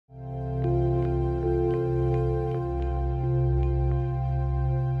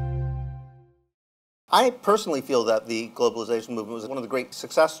I personally feel that the globalization movement was one of the great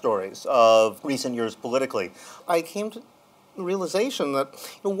success stories of recent years politically. I came to the realization that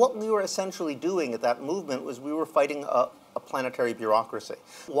what we were essentially doing at that movement was we were fighting a planetary bureaucracy.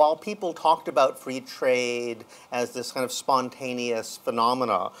 While people talked about free trade as this kind of spontaneous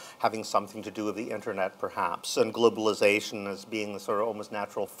phenomena, having something to do with the internet perhaps, and globalization as being the sort of almost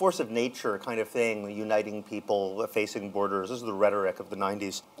natural force of nature kind of thing, uniting people, facing borders, this is the rhetoric of the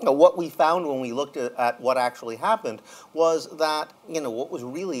 90s. What we found when we looked at what actually happened was that, what was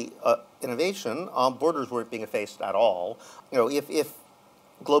really innovation, borders weren't being effaced at all. If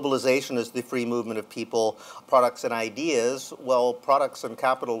globalization is the free movement of people, products, and ideas, well, products and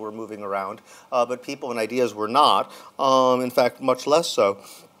capital were moving around, but people and ideas were not, in fact, much less so.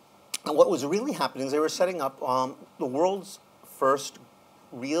 And what was really happening is they were setting up the world's first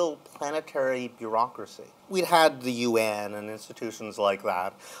real planetary bureaucracy. We'd had the UN and institutions like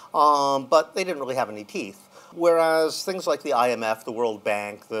that, but they didn't really have any teeth. Whereas things like the IMF, the World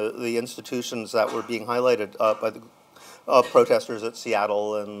Bank, the institutions that were being highlighted by the protesters at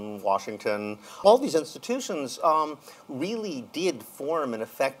Seattle and Washington. All these institutions really did form an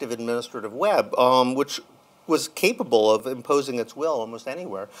effective administrative web, which was capable of imposing its will almost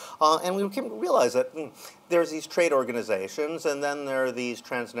anywhere. And we came to realize that there's these trade organizations, and then there are these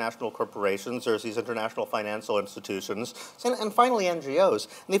transnational corporations, there's these international financial institutions, and finally NGOs.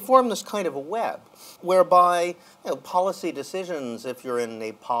 And they form this kind of a web whereby policy decisions, if you're in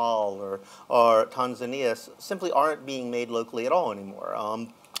Nepal or Tanzania, simply aren't being made locally at all anymore.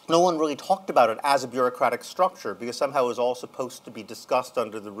 No one really talked about it as a bureaucratic structure because somehow it was all supposed to be discussed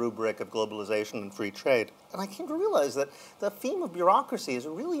under the rubric of globalization and free trade. And I came to realize that the theme of bureaucracy is a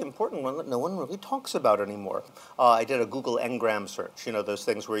really important one that no one really talks about anymore. I did a Google Ngram search, those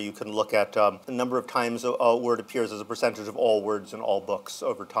things where you can look at the number of times a word appears as a percentage of all words in all books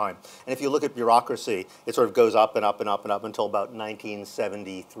over time. And if you look at bureaucracy, it sort of goes up and up and up and up until about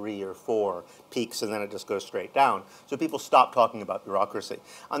 1973 or 4, peaks, and then it just goes straight down. So people stop talking about bureaucracy.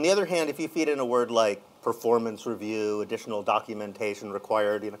 On the other hand, if you feed in a word like performance review, additional documentation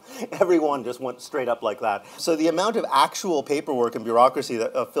required, everyone just went straight up like that. So the amount of actual paperwork and bureaucracy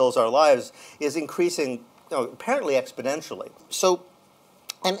that fills our lives is increasing apparently exponentially. So,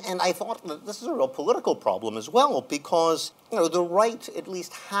 and I thought that this is a real political problem as well because the right at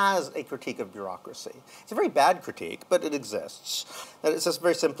least has a critique of bureaucracy. It's a very bad critique, but it exists. And it's this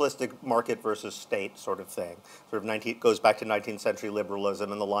very simplistic market versus state sort of thing. Goes back to 19th century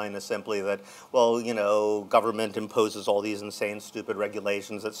liberalism, and the line is simply that, well, government imposes all these insane, stupid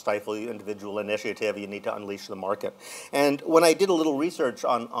regulations that stifle individual initiative. You need to unleash the market. And when I did a little research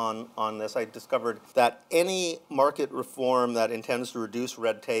on this, I discovered that any market reform that intends to reduce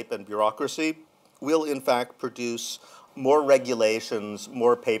red tape and bureaucracy will, in fact, produce more regulations,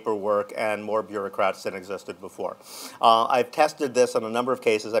 more paperwork, and more bureaucrats than existed before. I've tested this on a number of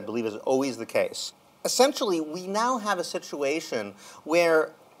cases. I believe is always the case. Essentially, we now have a situation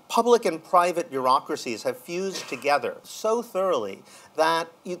where public and private bureaucracies have fused together so thoroughly that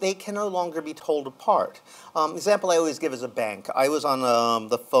they can no longer be told apart. Example I always give is a bank. I was on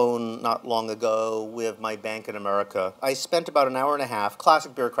the phone not long ago with my bank in America. I spent about an hour and a half,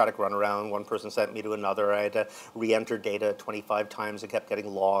 classic bureaucratic runaround. One person sent me to another. I had to re-enter data 25 times. It kept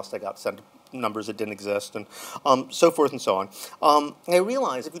getting lost. I got sent numbers that didn't exist, and so forth and so on. And I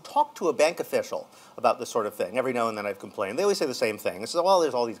realized if you talk to a bank official about this sort of thing, every now and then I've complained, they always say the same thing. It's, well,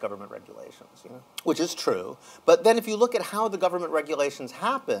 there's all these government regulations, which is true. But then if you look at how the government regulations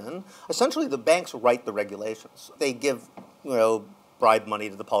happen, essentially the banks write the regulations. They give, bribe money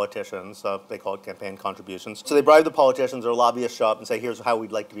to the politicians. They call it campaign contributions. So they bribe the politicians or lobbyists show up and say, here's how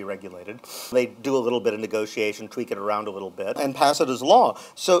we'd like to be regulated. They do a little bit of negotiation, tweak it around a little bit, and pass it as law.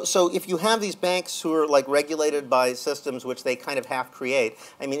 So if you have these banks who are regulated by systems which they kind of half create,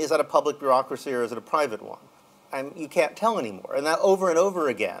 is that a public bureaucracy or is it a private one? You can't tell anymore. And that over and over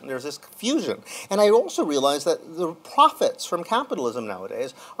again, there's this confusion. And I also realized that the profits from capitalism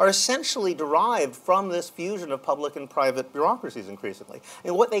nowadays are essentially derived from this fusion of public and private bureaucracies increasingly.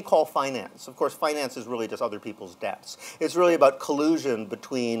 And what they call finance. Of course, finance is really just other people's debts. It's really about collusion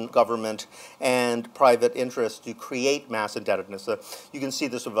between government and private interests to create mass indebtedness. You can see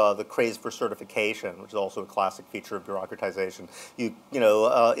this with the craze for certification, which is also a classic feature of bureaucratization. You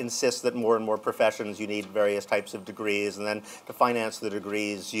insist that more and more professions, you need various types of degrees, and then to finance the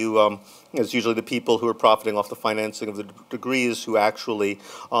degrees, it's usually the people who are profiting off the financing of the degrees who actually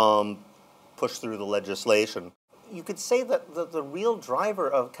push through the legislation. you could say that the real driver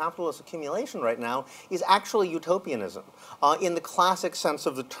of capitalist accumulation right now is actually utopianism, in the classic sense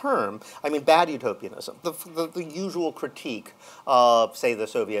of the term. I mean, bad utopianism. The usual critique of, say, the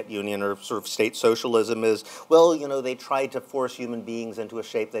Soviet Union or sort of state socialism is, well, you know, they tried to force human beings into a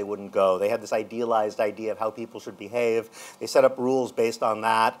shape they wouldn't go. They had this idealized idea of how people should behave. They set up rules based on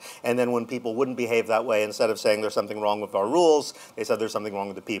that, and then when people wouldn't behave that way, instead of saying there's something wrong with our rules, they said there's something wrong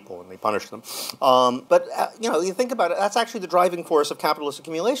with the people, and they punished them. But you know, you think about it, that's actually the driving force of capitalist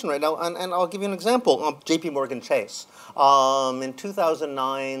accumulation right now, and I'll give you an example. J.P. Morgan Chase. In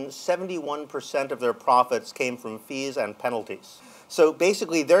 2009, 71% of their profits came from fees and penalties. So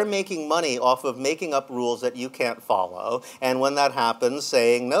basically, they're making money off of making up rules that you can't follow, and when that happens,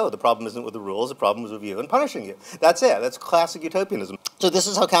 saying, no, the problem isn't with the rules, the problem is with you, and punishing you. That's it. That's classic utopianism. So this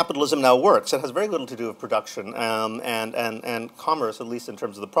is how capitalism now works. It has very little to do with production and commerce, at least in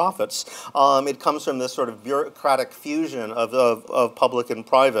terms of the profits. It comes from this sort of bureaucratic fusion of public and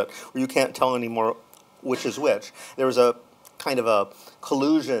private, where you can't tell anymore which is which. There was a kind of a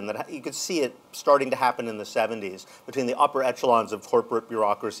collusion that you could see it starting to happen in the 70s between the upper echelons of corporate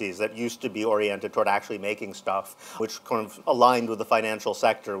bureaucracies that used to be oriented toward actually making stuff, which kind of aligned with the financial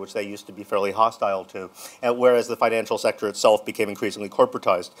sector, which they used to be fairly hostile to, whereas the financial sector itself became increasingly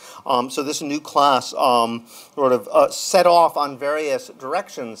corporatized. So this new class sort of set off on various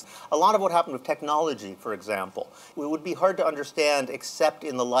directions. A lot of what happened with technology, for example, it would be hard to understand except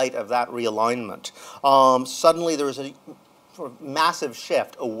in the light of that realignment. Suddenly there was a sort of massive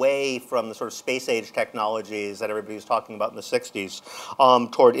shift away from the sort of space age technologies that everybody was talking about in the 60s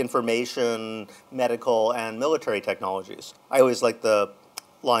toward information, medical, and military technologies. I always like the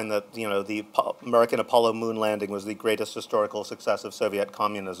line that, you know, the American Apollo moon landing was the greatest historical success of Soviet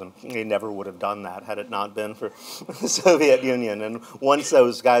communism. They never would have done that had it not been for the Soviet Union. And once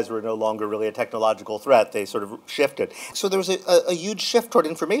those guys were no longer really a technological threat, they sort of shifted. So there was a huge shift toward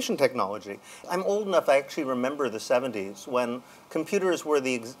information technology. I'm old enough, I actually remember the 70s when computers were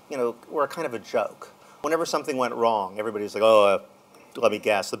were kind of a joke. Whenever something went wrong, everybody was like, oh, let me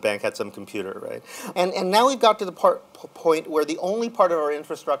guess, the bank had some computer, right? And now we've got to the point where the only part of our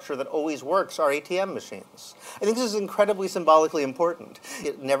infrastructure that always works are ATM machines. I think this is incredibly symbolically important.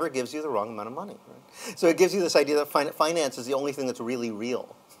 It never gives you the wrong amount of money, right? So it gives you this idea that finance is the only thing that's really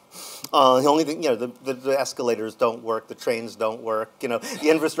real. The only thing, you know, the escalators don't work, the trains don't work, you know, the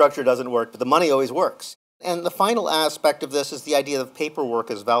infrastructure doesn't work, but the money always works. And the final aspect of this is the idea of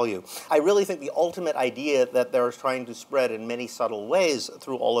paperwork as value. I really think the ultimate idea that they're trying to spread in many subtle ways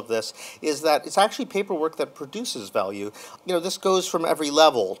through all of this is that it's actually paperwork that produces value. You know, this goes from every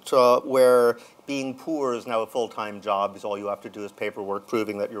level to where being poor is now a full-time job because all you have to do is paperwork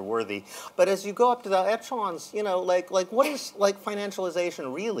proving that you're worthy. But as you go up to the echelons, you know, like what is like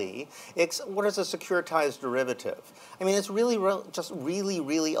financialization really? What is a securitized derivative? I mean, it's really just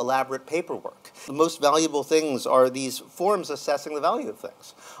really elaborate paperwork. The most valuable things are these forms assessing the value of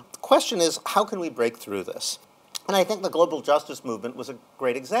things. The question is, how can we break through this? And I think the global justice movement was a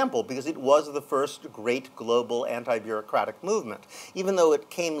great example because it was the first great global anti-bureaucratic movement, even though it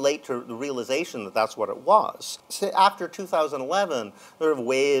came late to the realization that that's what it was. So after 2011, there was a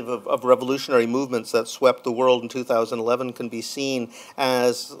wave of revolutionary movements that swept the world in 2011 can be seen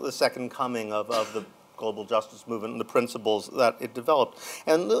as the second coming of the global justice movement and the principles that it developed.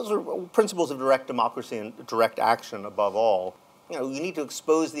 And those are principles of direct democracy and direct action above all. You know, you need to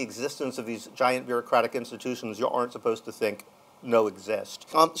expose the existence of these giant bureaucratic institutions you aren't supposed to think exist.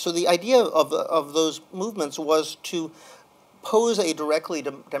 So the idea of those movements was to pose a directly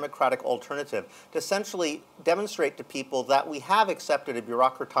democratic alternative, to essentially demonstrate to people that we have accepted a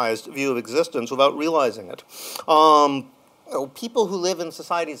bureaucratized view of existence without realizing it. You know, people who live in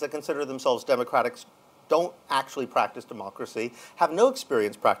societies that consider themselves democratic don't actually practice democracy, have no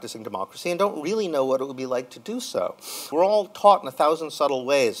experience practicing democracy, and don't really know what it would be like to do so. We're all taught in 1,000 subtle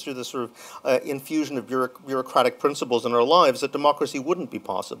ways through this sort of infusion of bureaucratic principles in our lives that democracy wouldn't be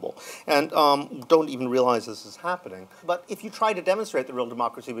possible, and don't even realize this is happening. But if you try to demonstrate that real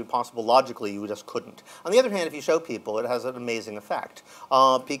democracy would be possible logically, you just couldn't. On the other hand, if you show people, it has an amazing effect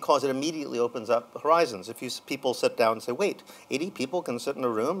because it immediately opens up horizons. If people sit down and say, wait, 80 people can sit in a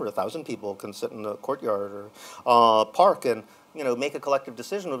room, or 1,000 people can sit in a courtyard or park and, you know, make a collective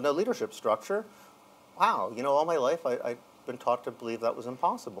decision with no leadership structure. Wow, you know, all my life I've been taught to believe that was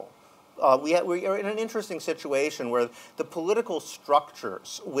impossible. we are in an interesting situation where the political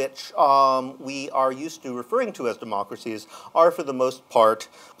structures which we are used to referring to as democracies are, for the most part,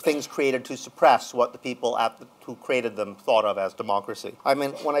 things created to suppress what the people who created them thought of as democracy. I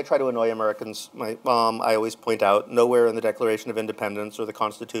mean, when I try to annoy Americans, I always point out nowhere in the Declaration of Independence or the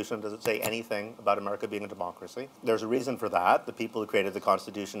Constitution does it say anything about America being a democracy. There's a reason for that. The people who created the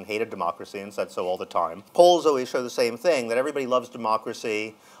Constitution hated democracy and said so all the time. Polls always show the same thing, that everybody loves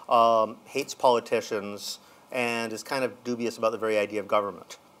democracy, hates politicians, and is kind of dubious about the very idea of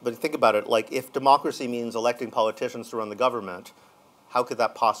government. But think about it, like if democracy means electing politicians to run the government, how could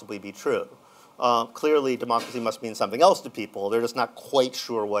that possibly be true? Clearly, democracy must mean something else to people. They're just not quite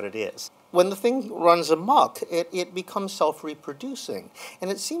sure what it is. When the thing runs amok, it becomes self-reproducing. And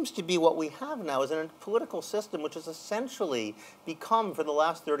it seems to be what we have now is a political system which has essentially become, for the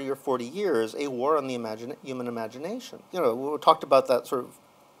last 30 or 40 years, a war on the human imagination. You know, we talked about that sort of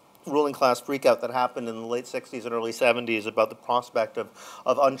ruling class freakout that happened in the late 60s and early 70s about the prospect of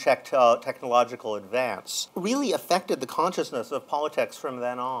unchecked technological advance. Really affected the consciousness of politics from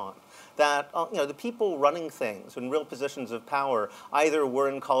then on. That the people running things in real positions of power either were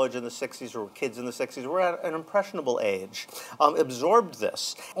in college in the 60s or were kids in the 60s, were at an impressionable age, absorbed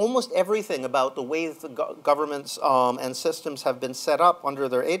this. Almost everything about the way the governments and systems have been set up under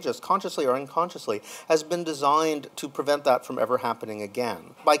their aegis, consciously or unconsciously, has been designed to prevent that from ever happening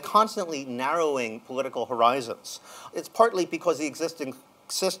again. By constantly narrowing political horizons, it's partly because the existing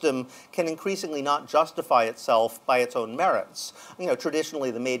system can increasingly not justify itself by its own merits. You know, traditionally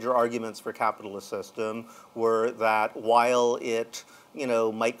the major arguments for capitalist system were that while it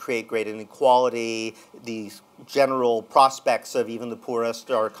might create great inequality, the general prospects of even the poorest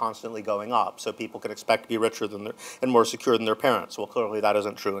are constantly going up, so people can expect to be richer and more secure than their parents. Well, clearly that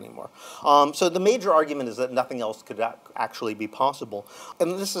isn't true anymore. So the major argument is that nothing else could actually be possible.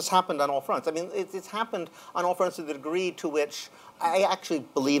 And this has happened on all fronts. I mean, it's happened on all fronts to the degree to which I actually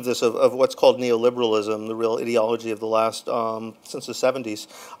believe this of what's called neoliberalism, the real ideology of the last, since the 70s,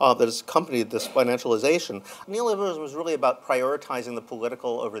 that has accompanied this financialization. Neoliberalism is really about prioritizing the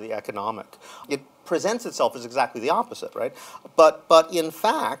political over the economic. It presents itself as exactly the opposite, right? But in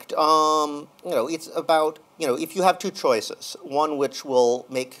fact, it's about, if you have two choices, one which will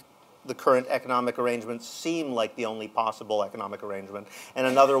make the current economic arrangements seem like the only possible economic arrangement, and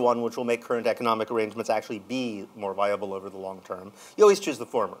another one which will make current economic arrangements actually be more viable over the long term. You always choose the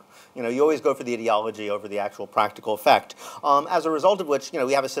former. You always go for the ideology over the actual practical effect. As a result of which,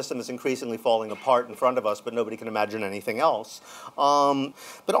 we have a system that's increasingly falling apart in front of us, but nobody can imagine anything else.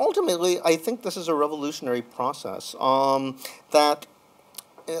 But ultimately, I think this is a revolutionary process that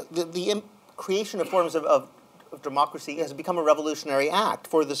the creation of forms of democracy has become a revolutionary act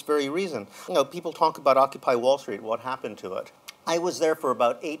for this very reason. People talk about Occupy Wall Street, what happened to it. I was there for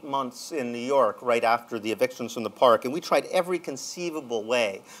about 8 months in New York right after the evictions from the park, and we tried every conceivable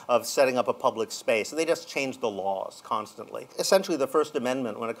way of setting up a public space, and they just changed the laws constantly. Essentially, the First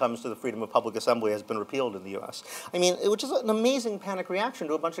Amendment, when it comes to the freedom of public assembly, has been repealed in the U.S. I mean, which is an amazing panic reaction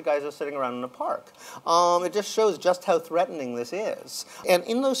to a bunch of guys just sitting around in a park. It just shows just how threatening this is. And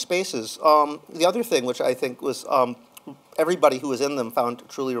in those spaces, the other thing which I think was everybody who was in them found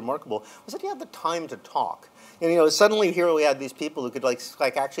truly remarkable was that you had the time to talk. And suddenly here we had these people who could like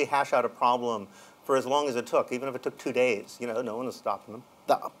actually hash out a problem for as long as it took, even if it took 2 days. No one was stopping them.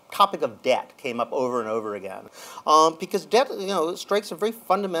 The topic of debt came up over and over again, because debt, strikes a very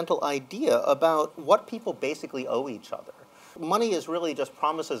fundamental idea about what people basically owe each other. Money is really just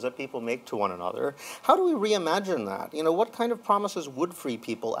promises that people make to one another. How do we reimagine that? What kind of promises would free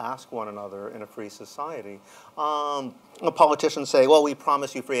people ask one another in a free society? Politicians say, well, we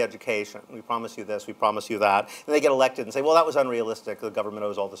promise you free education. We promise you this, we promise you that. And they get elected and say, well, that was unrealistic. The government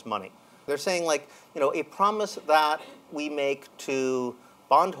owes all this money. They're saying, like, a promise that we make to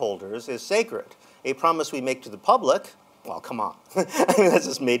bondholders is sacred. A promise we make to the public, well, come on. I mean, that's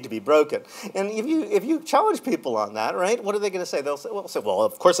just made to be broken. And if you challenge people on that, right, what are they going to say? They'll say, well,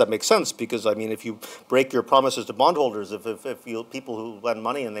 of course that makes sense, because, I mean, if you break your promises to bondholders, if people who lend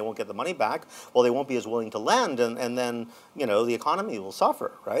money and they won't get the money back, well, they won't be as willing to lend, and then, the economy will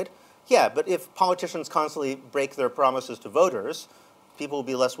suffer, right? Yeah, but if politicians constantly break their promises to voters, people will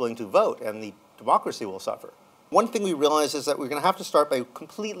be less willing to vote, and the democracy will suffer. One thing we realize is that we're going to have to start by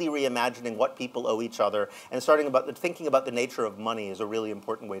completely reimagining what people owe each other, and thinking about the nature of money is a really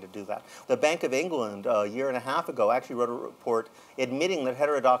important way to do that. The Bank of England, a year and a half ago, actually wrote a report admitting that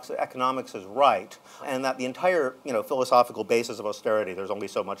heterodox economics is right, and that the entire philosophical basis of austerity, there's only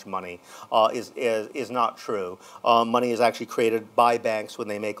so much money, is not true. Money is actually created by banks when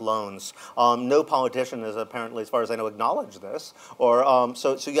they make loans. No politician has apparently, as far as I know, acknowledged this.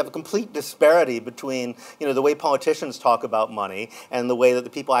 So you have a complete disparity between the way politicians talk about money and the way that the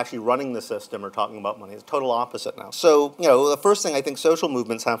people actually running the system are talking about money. It's total opposite now. So the first thing I think social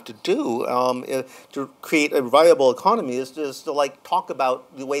movements have to do to create a viable economy is to talk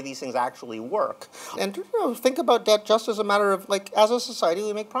about the way these things actually work, and think about debt just as a matter of as a society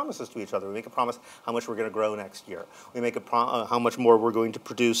we make promises to each other. We make a promise how much we're going to grow next year. We make how much more we're going to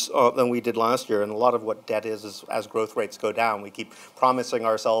produce than we did last year, and a lot of what debt is as growth rates go down, we keep promising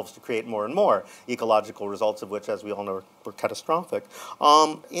ourselves to create more and more, ecological results of which, as we all know, were catastrophic.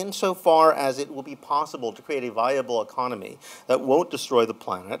 Insofar as it will be possible to create a viable economy that won't destroy the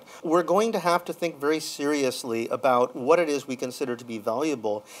planet, we're going to have to think very seriously about what it is we consider to be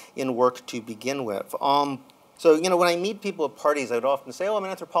valuable in work to begin with. So, when I meet people at parties, I would often say, oh, I'm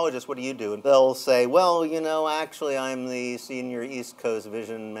an anthropologist, what do you do? And they'll say, well, actually I'm the senior East Coast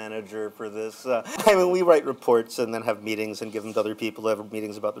vision manager for this. We write reports and then have meetings and give them to other people who have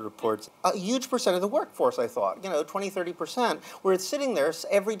meetings about the reports. A huge percent of the workforce, I thought, 20, 30%, were sitting there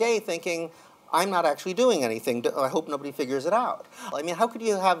every day thinking, I'm not actually doing anything. I hope nobody figures it out. How could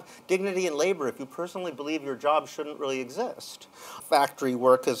you have dignity in labor if you personally believe your job shouldn't really exist? Factory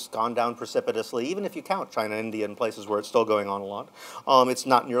work has gone down precipitously, even if you count China, India, and places where it's still going on a lot. It's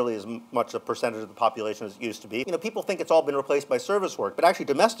not nearly as much a percentage of the population as it used to be. People think it's all been replaced by service work, but actually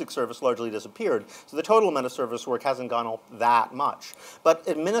domestic service largely disappeared. So the total amount of service work hasn't gone up that much. But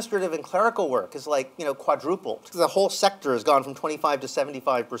administrative and clerical work is quadrupled. The whole sector has gone from 25 to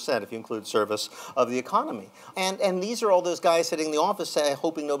 75% if you include service of the economy. And these are all those guys sitting in the office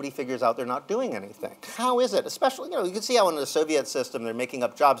hoping nobody figures out they're not doing anything. How is it? Especially, you can see how in the Soviet system they're making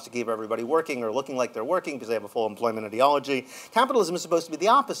up jobs to keep everybody working or looking like they're working because they have a full employment ideology. Capitalism is supposed to be the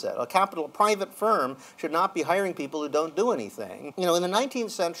opposite. A private firm should not be hiring people who don't do anything. In the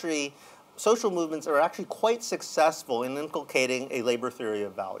 19th century, social movements are actually quite successful in inculcating a labor theory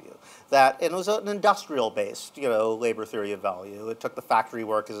of value. And it was an industrial-based, labor theory of value. It took the factory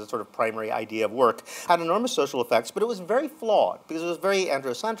work as a sort of primary idea of work. Had enormous social effects, but it was very flawed because it was very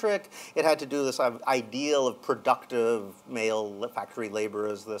androcentric. It had to do this ideal of productive male factory labor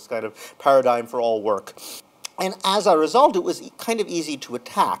as this kind of paradigm for all work. And as a result, it was kind of easy to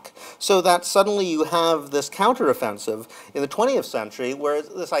attack, so that suddenly you have this counteroffensive in the 20th century where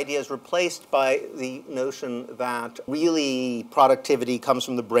this idea is replaced by the notion that really productivity comes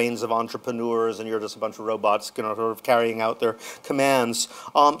from the brains of entrepreneurs and you're just a bunch of robots sort of carrying out their commands.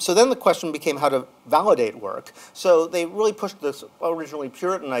 So then the question became how to validate work. So they really pushed this originally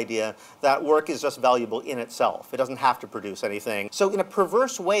Puritan idea that work is just valuable in itself. It doesn't have to produce anything. So in a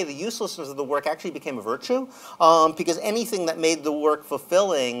perverse way, the uselessness of the work actually became a virtue. Because anything that made the work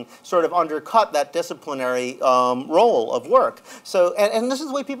fulfilling sort of undercut that disciplinary role of work. So, and this is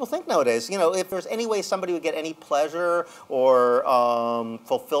the way people think nowadays. If there's any way somebody would get any pleasure or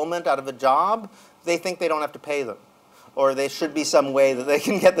fulfillment out of a job, they think they don't have to pay them. Or there should be some way that they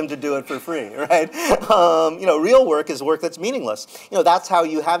can get them to do it for free, right? Real work is work that's meaningless. That's how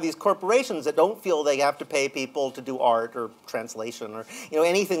you have these corporations that don't feel they have to pay people to do art or translation or,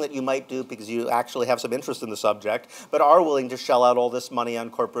 anything that you might do because you actually have some interest in the subject, but are willing to shell out all this money on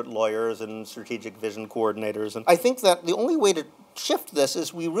corporate lawyers and strategic vision coordinators. And I think that the only way to shift this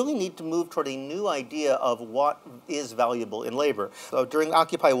is we really need to move toward a new idea of what is valuable in labor. So during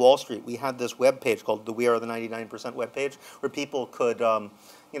Occupy Wall Street, we had this web page called the We Are the 99% web page, where people could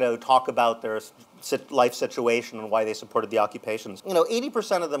talk about their life situation and why they supported the occupations.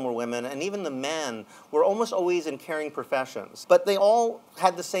 80% of them were women, and even the men were almost always in caring professions. But they all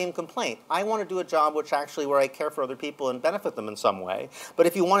had the same complaint. I want to do a job where I care for other people and benefit them in some way. But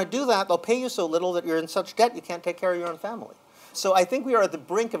if you want to do that, they'll pay you so little that you're in such debt you can't take care of your own family. So I think we are at the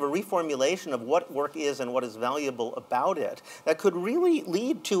brink of a reformulation of what work is and what is valuable about it that could really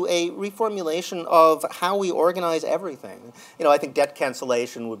lead to a reformulation of how we organize everything. I think debt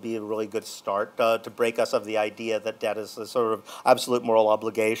cancellation would be a really good start to break us of the idea that debt is a sort of absolute moral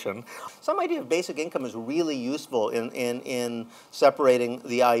obligation. Some idea of basic income is really useful in separating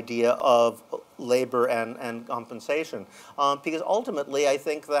the idea of labor and compensation because ultimately I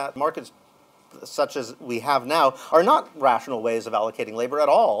think that markets such as we have now are not rational ways of allocating labor at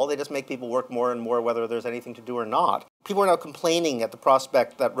all. They just make people work more and more whether there's anything to do or not. People are now complaining at the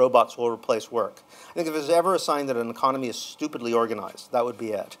prospect that robots will replace work. I think if there's ever a sign that an economy is stupidly organized, that would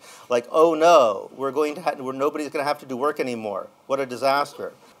be it. Like, oh no, nobody's going to have to do work anymore. What a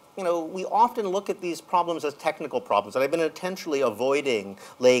disaster. You know, we often look at these problems as technical problems, and I've been intentionally avoiding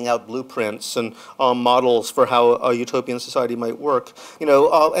laying out blueprints and models for how a utopian society might work. You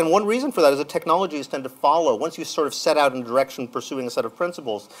know, and one reason for that is that technologies tend to follow. Once you sort of set out in a direction pursuing a set of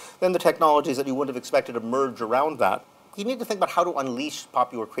principles, then the technologies that you wouldn't have expected emerge around that. You need to think about how to unleash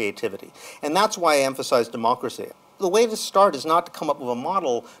popular creativity, and that's why I emphasize democracy. The way to start is not to come up with a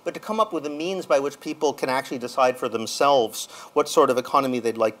model, but to come up with a means by which people can actually decide for themselves what sort of economy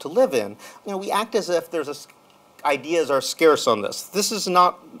they'd like to live in. You know, we act as if ideas are scarce on this. This is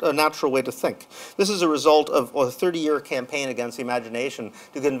not a natural way to think. This is a result of a 30-year campaign against the imagination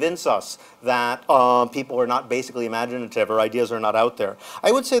to convince us that people are not basically imaginative or ideas are not out there.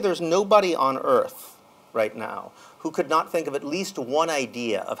 I would say there's nobody on Earth right now who could not think of at least one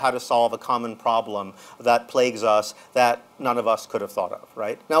idea of how to solve a common problem that plagues us that none of us could have thought of,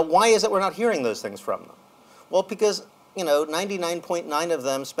 right? Now, why is it we're not hearing those things from them? Well, because, you know, 99.9% of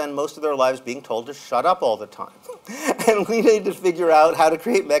them spend most of their lives being told to shut up all the time. And we need to figure out how to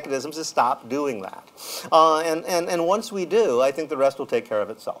create mechanisms to stop doing that. And once we do, I think the rest will take care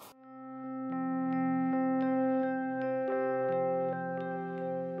of itself.